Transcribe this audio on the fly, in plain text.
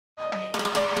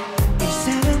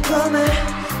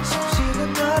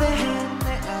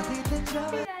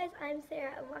I'm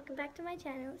Sarah and welcome back to my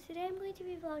channel. Today I'm going to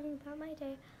be vlogging about my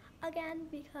day again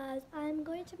because I'm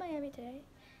going to Miami today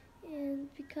and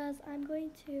because I'm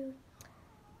going to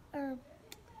a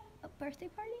birthday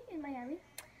party in Miami.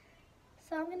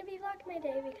 So I'm going to be vlogging my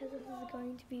day because this is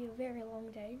going to be a very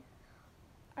long day.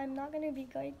 I'm not going to be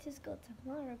going to school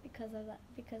tomorrow because of that,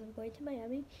 because I'm going to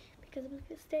Miami, because I'm going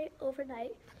to stay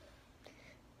overnight.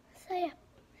 So yeah.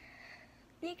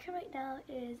 Nika right now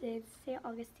is in St.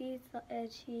 Augustine,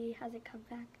 and she hasn't come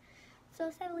back. So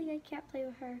sadly I can't play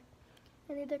with her,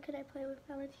 and neither could I play with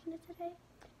Valentina today.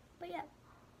 But yeah,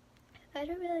 I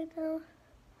don't really know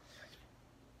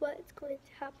what's going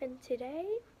to happen today,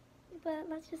 but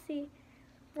let's just see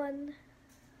one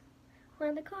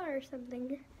in the car or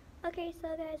something. Okay,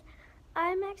 so guys,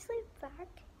 I'm actually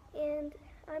back, and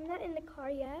I'm not in the car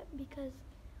yet because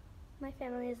my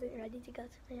family isn't ready to go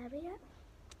to Miami yet.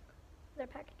 They're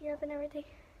packing up and everything,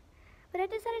 but I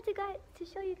decided to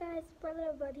show you guys my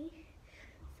little buddy.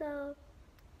 So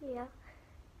yeah,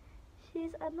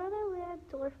 she's another little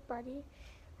dwarf bunny.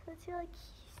 So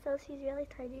she's really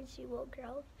tiny and she won't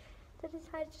grow. So I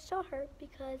decided to show her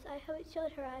because I haven't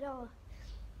showed her at all.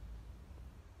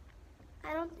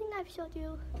 I don't think I've showed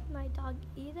you my dog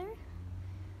either.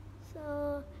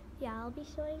 So yeah, I'll be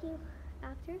showing you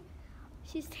after.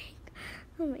 She's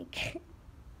oh my god,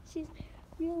 she's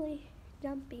really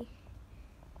jumpy.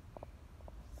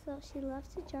 So she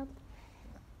loves to jump.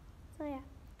 So yeah,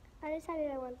 I decided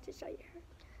I wanted to show you her.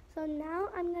 So now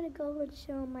I'm gonna go and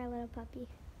show my little puppy.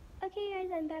 Okay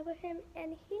guys, I'm back with him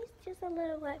and he's just a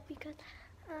little wet because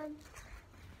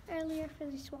earlier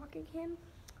finished walking him.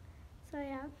 So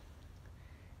yeah,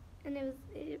 and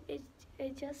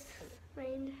it just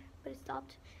rained, but it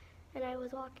stopped and I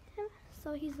was walking him,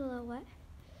 so he's a little wet.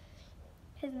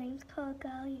 His name's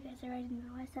Coco. You guys already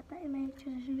know. I said that in my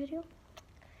introduction video.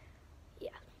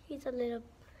 Yeah, he's a little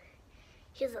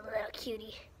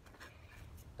cutie.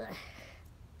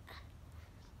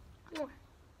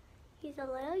 He's a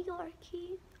little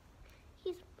Yorkie.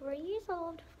 He's 3 years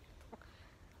old.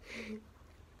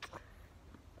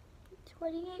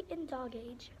 28 in dog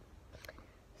age.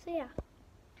 So yeah,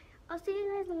 I'll see you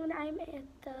guys when I'm at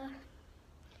the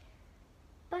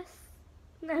bus.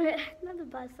 No, not the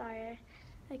bus, sorry.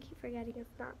 I keep forgetting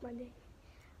it's not Monday.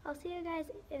 I'll see you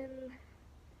guys in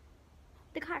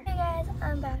the car. Hey guys,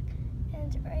 I'm back.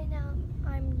 And right now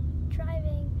I'm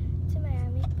driving to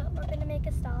Miami, but we're gonna make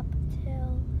a stop to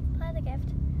buy the gift.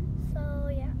 So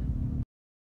yeah.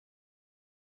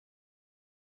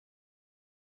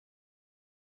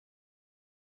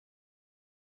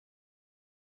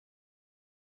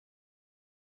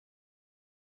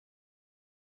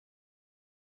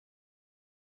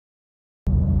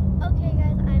 Okay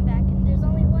guys, I'm back and there's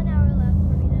only 1 hour left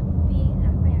for me to be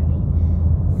at Miami.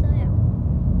 So yeah.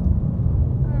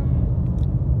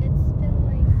 It's been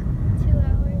like 2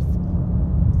 hours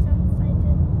since I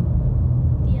did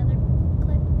the other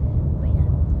clip. But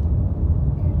yeah.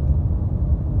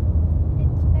 And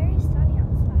it's very sunny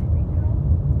outside right now.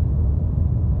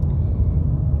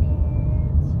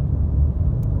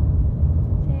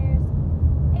 And there's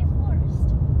a forest.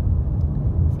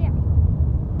 So yeah.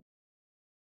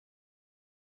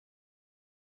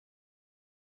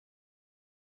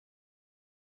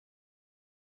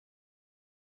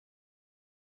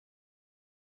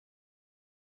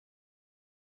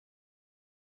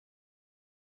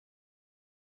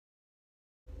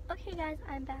 Okay guys,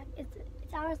 I'm back. It's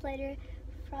hours later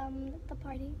from the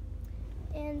party,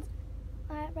 and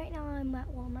right now I'm at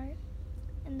Walmart,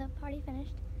 and the party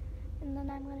finished, and then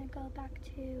I'm gonna go back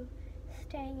to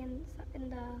staying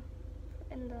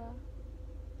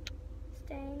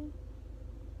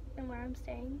where I'm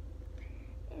staying,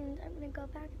 and I'm gonna go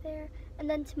back there, and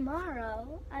then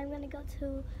tomorrow I'm gonna go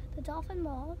to the Dolphin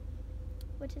Mall,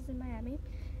 which is in Miami,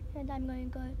 and I'm going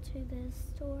to go to this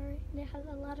store, and it has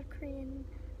a lot of Korean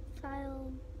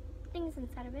style things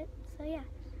inside of it. So yeah,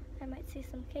 I might see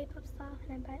some K-pop stuff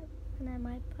and I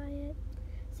might buy it.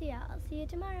 So yeah, I'll see you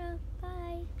tomorrow.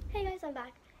 Bye. Hey guys, I'm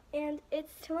back and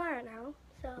it's tomorrow now.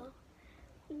 So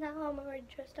now I'm already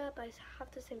dressed up. I have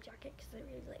the same jacket because I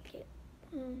really like it.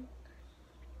 And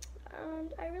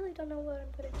I really don't know what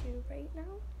I'm gonna do right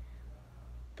now,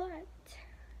 but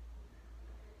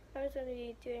I'm just gonna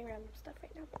be doing random stuff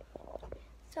right now.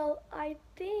 So I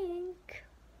think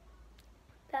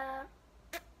that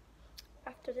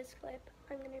after this clip,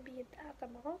 I'm gonna be at the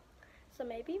mall, so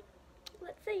maybe,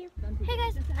 let's see. Hey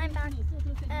guys, I'm back,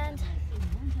 and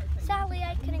sadly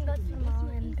I couldn't go to the mall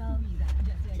and go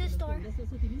to the store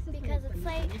because it's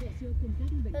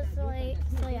late.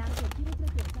 So yeah,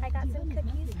 I got some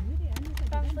cookies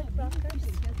from like rockers.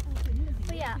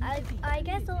 But yeah, I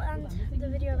guess I'll end the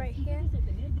video right here.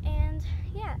 And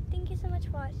yeah, thank you so much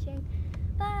for watching.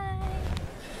 Bye!